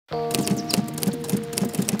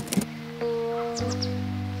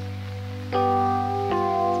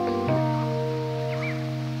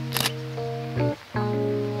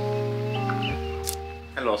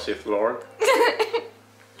Hello, Sith Lord.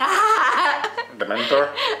 The mentor.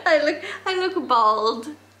 I look bald.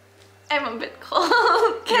 I'm a bit cold.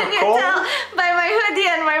 Can you cold? tell by my hoodie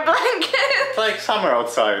and my blanket? It's like summer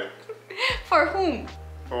outside. For whom?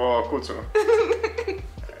 Oh, Kutsu.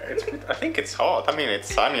 I think it's hot. I mean,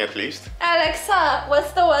 it's sunny at least. Alexa,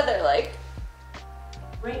 what's the weather like?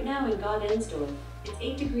 Right now in Godensdorf, it's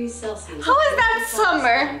 8 degrees Celsius. How is that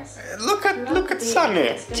summer? Look at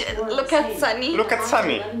Sunny. Look at Sunny. Look at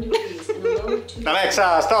Sunny.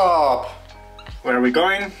 Alexa, stop. Where are we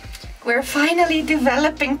going? We're finally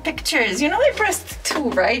developing pictures. You know I pressed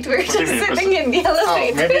 2, right? We're just sitting in the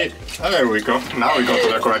elevator. Oh, maybe. Oh, there we go. Now we go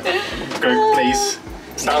to the correct place.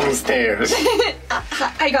 Downstairs.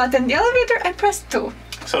 I got in the elevator, I pressed 2.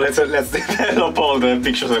 So let's develop all the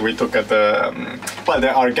pictures that we took at the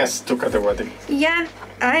our guests took at the wedding. Yeah,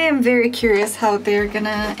 I am very curious how they're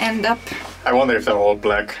gonna end up. I wonder if they're all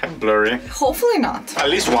black and blurry. Hopefully not. At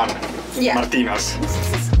least one. Yeah. Martina's.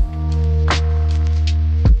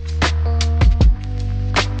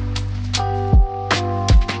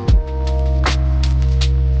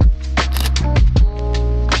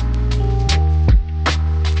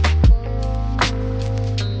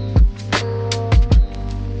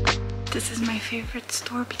 This is my favorite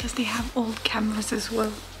store because they have old cameras as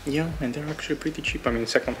well. Yeah, and they're actually pretty cheap. I mean,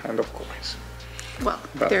 second hand, of course. Well,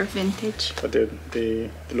 But they're vintage. But they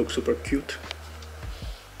look super cute.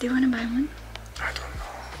 Do you want to buy one? I don't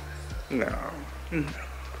know. No.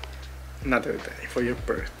 Another day for your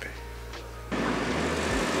birthday.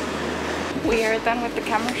 We are done with the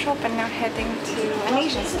camera shop and now heading to an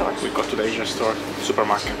Asian store. We got to the Asian store,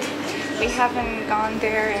 supermarket. We haven't gone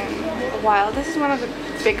there in a while. This is one of the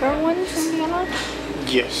bigger ones in Vienna.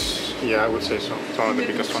 Yes. Yeah, I would say so. It's one of the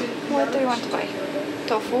biggest ones. What do you want to buy?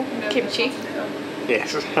 Tofu? Kimchi?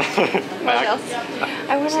 Yes. What else?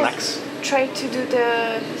 I want Snacks. to try to do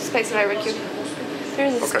the spicy barbecue.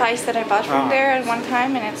 There's a Okay. spice that I bought from there at one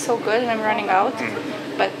time and it's so good and I'm running out.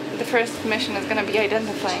 But the first mission is going to be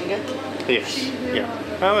identifying it. Yes. Yeah.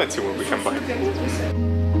 Well, let's see what we can buy.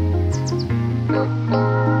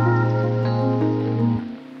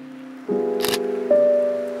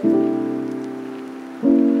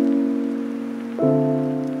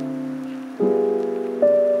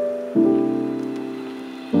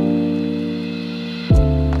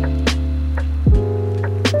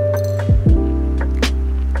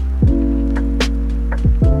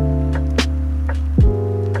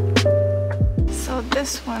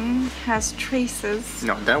 This one has traces.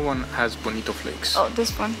 No, that one has bonito flakes. Oh,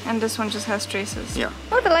 this one. And this one just has traces. Yeah.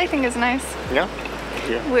 Oh, the lighting is nice. Yeah?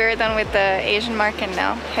 Yeah. We're done with the Asian market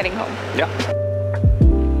now, heading home. Yeah.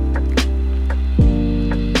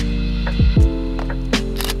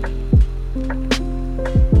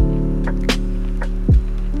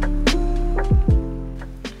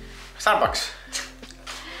 Starbucks.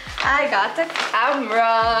 I got the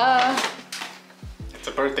camera. It's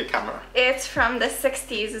a birthday camera. It's from the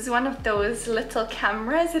 60s. It's one of those little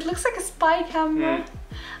cameras. It looks like a spy camera.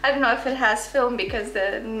 I don't know if it has film because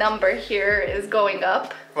the number here is going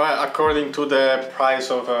up. Well, according to the price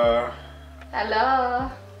of Hello.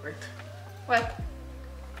 Wait. What?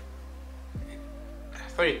 I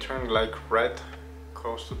thought it turned like red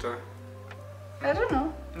close to the... I don't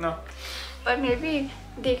know. No. But maybe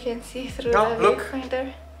they can see through No, the look.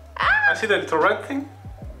 viewfinder. I see the little red thing.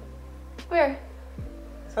 Where?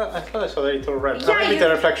 I thought I saw the little red. Yeah, maybe the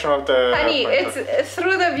reflection of the... Honey, it's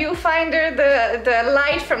through the viewfinder, the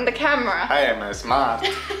light from the camera. I am smart.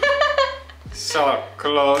 So,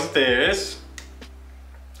 close this.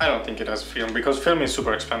 I don't think it has film, because film is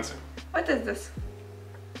super expensive. What is this?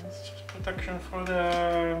 It's just protection for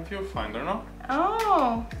the viewfinder, no?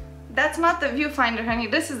 Oh, that's not the viewfinder, honey.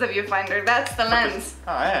 This is the viewfinder. That's the lens.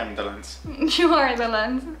 Ah, I am the lens. You are the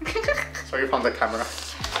lens. So you found the camera.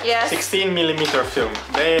 Yes. 16mm film.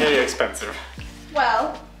 Very expensive.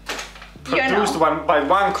 Well, you Produced know. by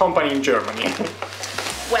one company in Germany.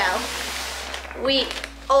 Well, we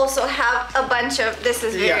also have a bunch of. This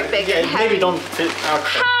is very big and heavy. Maybe don't fit.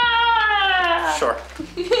 Okay. Ah! Sure.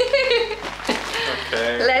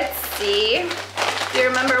 Okay. Let's see. Do you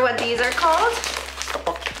remember what these are called?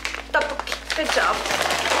 Tteokbokki. Tteokbokki. Good job.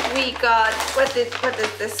 We got what is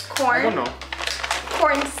this? Corn. I don't know.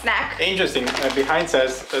 Corn snack. Interesting. Behind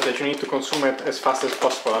says that you need to consume it as fast as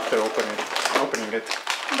possible after opening it.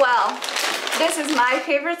 Well, this is my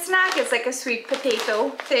favorite snack. It's like a sweet potato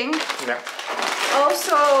thing. Yeah.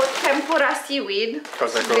 Also, tempura seaweed.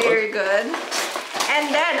 Because they're good. Very good. And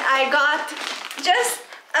then I got just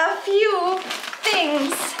a few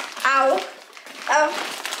things out of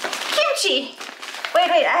kimchi. Wait,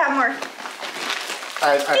 I have more.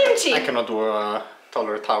 I Kimchi. cannot do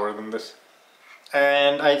taller tower than this.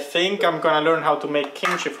 And I think I'm gonna learn how to make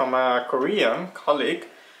kimchi from a Korean colleague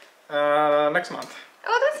next month.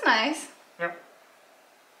 Oh, that's nice. Yeah.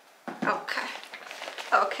 Okay.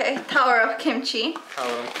 Okay, tower of kimchi.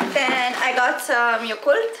 Then I got some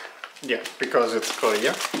Yakult. Yeah, because it's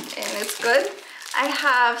Korea. And it's good. I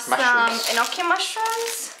have some enoki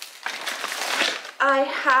mushrooms. I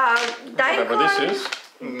have daikon. Whatever this is.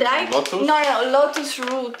 Lotus? No, lotus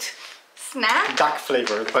root snack. Duck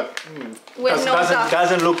flavored, but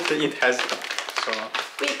doesn't look it has duck. So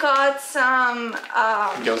we got some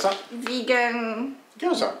gyoza? Vegan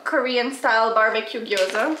Gyoza. Korean style barbecue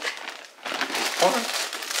gyoza. Alright.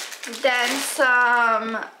 Then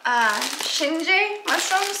some shinji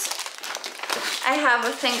mushrooms. I have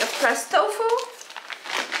a thing of pressed tofu.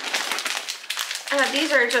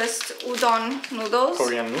 These are just udon noodles.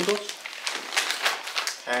 Korean noodles.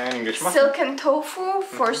 And English mushroom. Silken tofu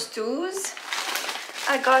for stews.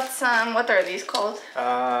 I got some, what are these called?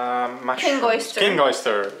 King oyster. King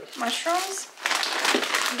oyster. Mushrooms.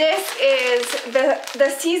 This is the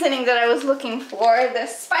seasoning that I was looking for, the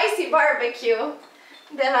spicy barbecue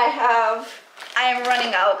that I am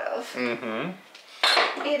running out of. Mm-hmm.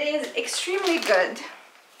 It is extremely good.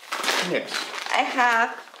 Yes. I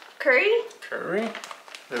have curry. Curry.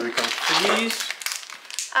 There we can freeze.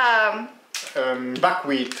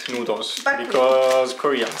 Buckwheat noodles. Buckwheat. Because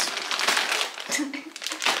Koreans.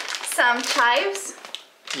 Some chives.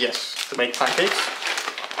 Yes, to make pancakes.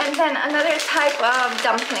 And then another type of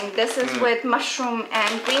dumpling. This is with mushroom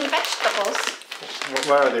and green vegetables.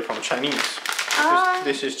 Where are they from? Chinese?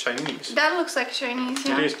 This is Chinese. That looks like Chinese,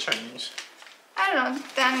 yeah. It is Chinese. I don't know.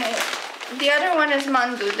 Then the other one is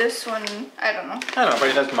mandu. This one, I don't know. I don't know, but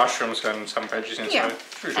it has mushrooms and some veggies inside. Yeah.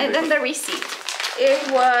 Sure, And then the receipt.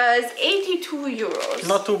 It was 82 euros.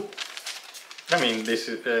 Not too... I mean, this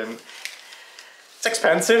is... it's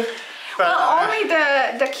expensive. But, well, only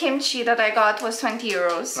the kimchi that I got was 20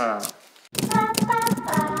 euros.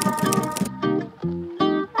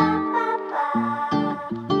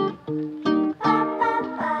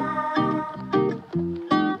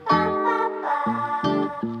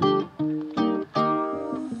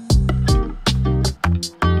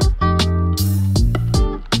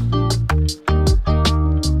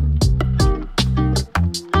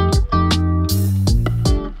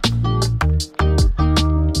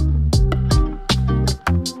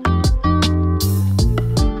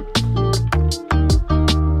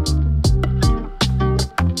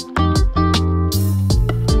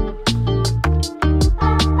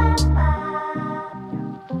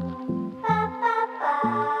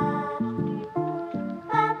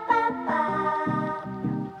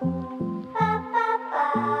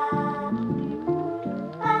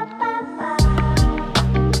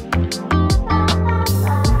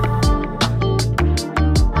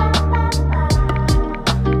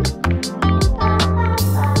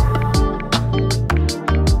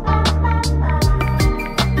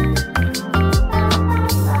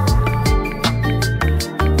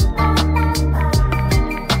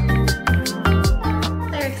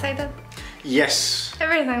 Yes.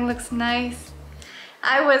 Everything looks nice.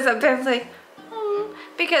 I was a bit like,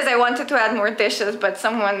 because I wanted to add more dishes, but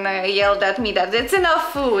someone yelled at me that it's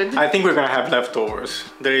enough food. I think we're gonna have leftovers.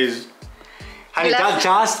 There is... Honey, that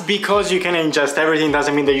just because you can ingest everything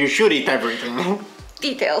doesn't mean that you should eat everything.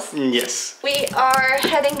 Details. Yes. We are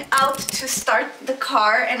heading out to start the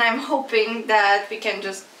car, and I'm hoping that we can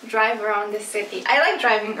just drive around the city. I like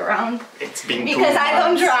driving around. It's been 2 months. Because I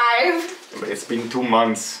don't drive. It's been 2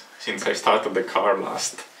 months since I started the car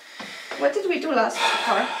last. What did we do last with the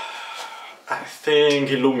car? I think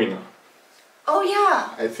Illumina. Oh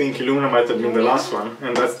yeah. I think Illumina might have been the last one,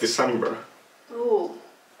 and that's December. Ooh.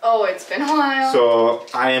 Oh, it's been a while. So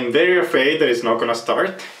I am very afraid that it's not gonna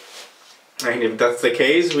start. And if that's the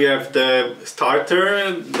case, we have the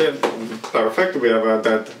starter, perfect. We have a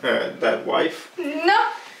dead wife. No,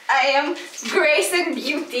 I am Grace and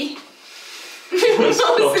Beauty.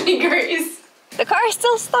 Mostly Grace. The car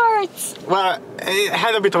still starts. Well, it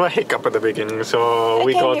had a bit of a hiccup at the beginning, so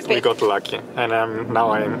we got lucky. And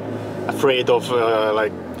now I'm afraid of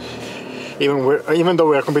like even though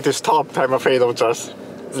we are completely stopped, I'm afraid of just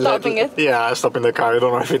stopping it. Yeah, stopping the car. I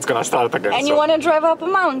don't know if it's gonna start again. And you want to drive up a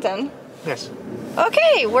mountain? Yes.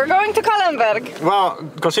 Okay, we're going to Kallenberg. Well,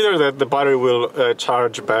 consider that the battery will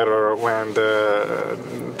charge better when the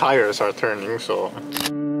tires are turning, so...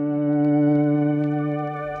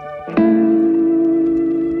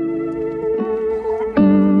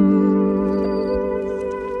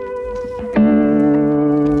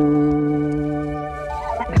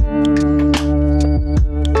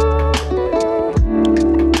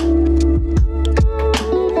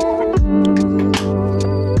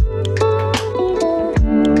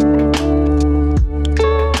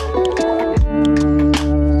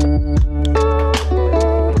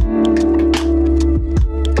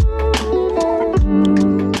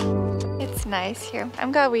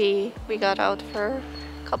 we got out for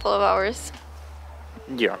a couple of hours.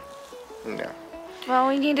 Yeah. Yeah. Well,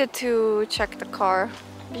 we needed to check the car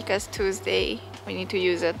because Tuesday we need to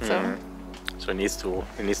use it. So So it needs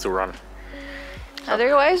to run.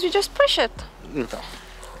 otherwise, we just push it. No.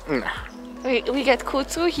 No. We get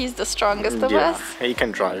Kutsu. He's the strongest of us. He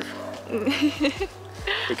can drive. We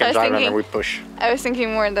I can was drive and thinking- then we push. I was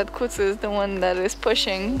thinking more that Kutsu is the one that is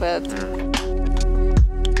pushing, but.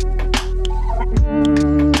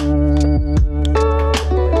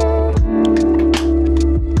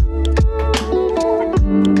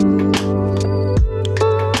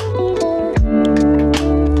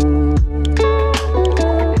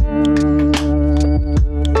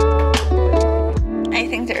 I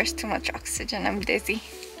think there's too much oxygen. I'm dizzy.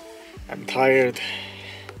 I'm tired.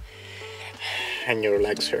 And your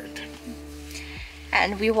legs hurt.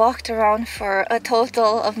 And we walked around for a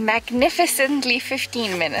total of magnificently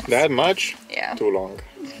 15 minutes. That much? Yeah. Too long.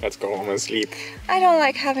 Let's go home and sleep. I don't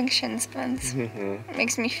like having shin splints. It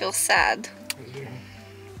makes me feel sad.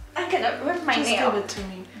 I'm gonna rip my nail. Give it to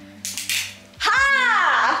me.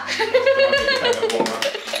 Ha!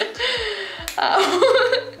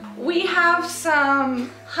 We have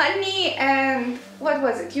some honey and what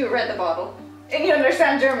was it? You read the bottle. And you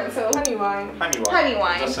understand German, so Honey wine. honey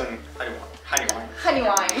wine. Just honey wine. Honey wine. Honey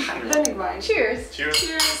wine. Honey wine. Cheers. Cheers.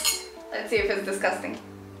 Cheers. Let's see if it's disgusting.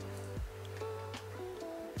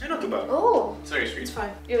 Yeah, not too bad. Oh, It's very sweet. It's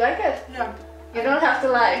fine. you like it? Yeah. You don't have to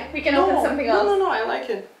lie. We can open something else. No, I like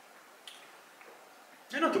it.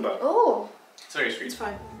 Yeah, not too bad. Oh, It's very sweet. It's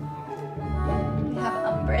fine. we have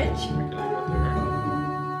Umbridge.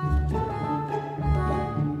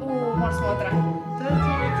 Oh, more smotra.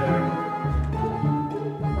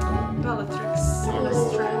 Bellatrix.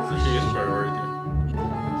 She is priority.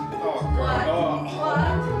 Oh god.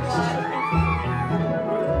 What?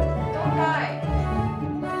 Don't die.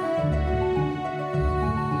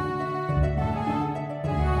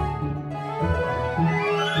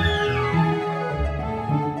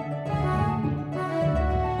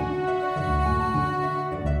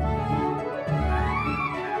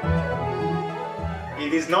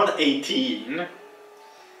 It is not 18. You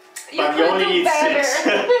But could only do eat better.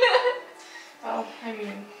 6. Well, I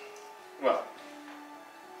mean, Well,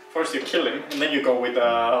 first you kill him, and then you go with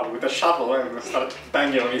a shovel and start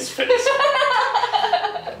banging on his face.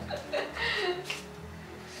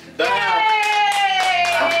 Damn!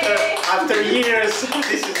 After years,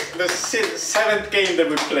 this is the 7th game that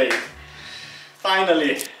we played.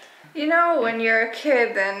 Finally. You know, when you're a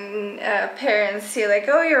kid and parents see like,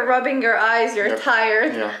 oh, you're rubbing your eyes, you're Yep.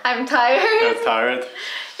 tired. Yeah. I'm tired. You're tired.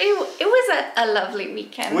 It was a lovely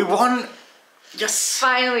weekend. We won. Yes.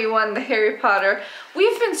 Finally won the Harry Potter.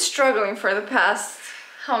 We've been struggling for the past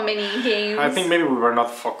how many games? I think maybe we were not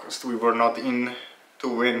focused. We were not in to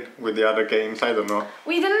win with the other games. I don't know.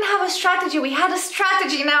 We didn't have a strategy. We had a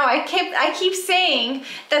strategy now. I keep saying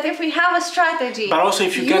that if we have a strategy, But also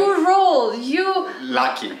if you you get roll,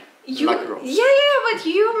 lucky. Lucky rolls. Yeah, but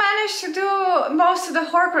you managed to do most of the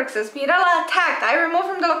Horcruxes. Mirella attacked. I removed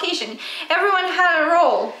from the location. Everyone had a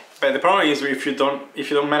roll. But the problem is if you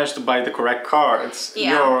don't manage to buy the correct cards,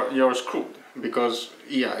 Yeah. you're screwed, because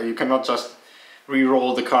you cannot just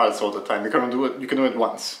re-roll the cards all the time. You cannot do it. You can do it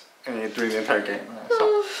once during the entire game.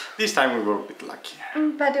 So this time we were a bit lucky.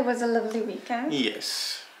 But it was a lovely weekend. Yes,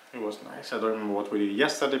 it was nice. I don't remember what we did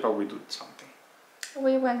yesterday, but we did something.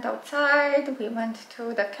 We went outside, we went to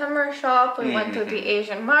the camera shop, we went to the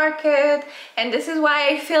Asian market, and this is why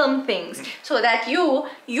I film things, so that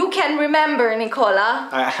you can remember, Nicola.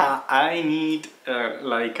 I need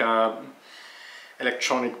like a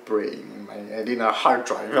electronic brain in my. I need a hard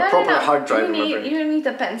drive, a proper hard drive in my brain. You need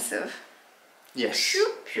a pensive. Yes.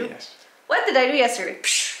 Shoop, shoop. Yes. What did I do yesterday?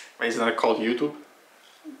 Isn't that called YouTube?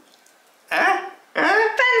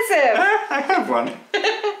 Pensive! I have one.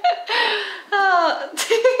 Oh.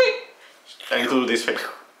 I need to do this thing.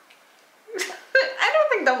 I don't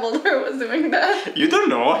think Dumbledore was doing that. You don't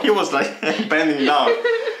know. He was like bending down.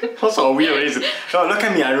 Also weird, is it? Oh, look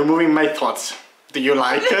at me. I'm removing my thoughts. Do you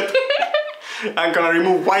like it? I'm gonna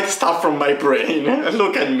remove white stuff from my brain.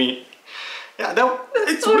 Look at me. Yeah,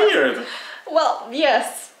 it's weird. Well,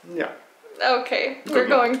 yes. Yeah. Okay, Good we're night.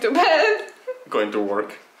 going to bed. Going to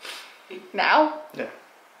work. Now? Yeah.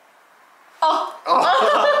 Oh.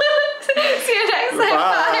 See you next time.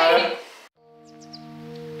 Bye.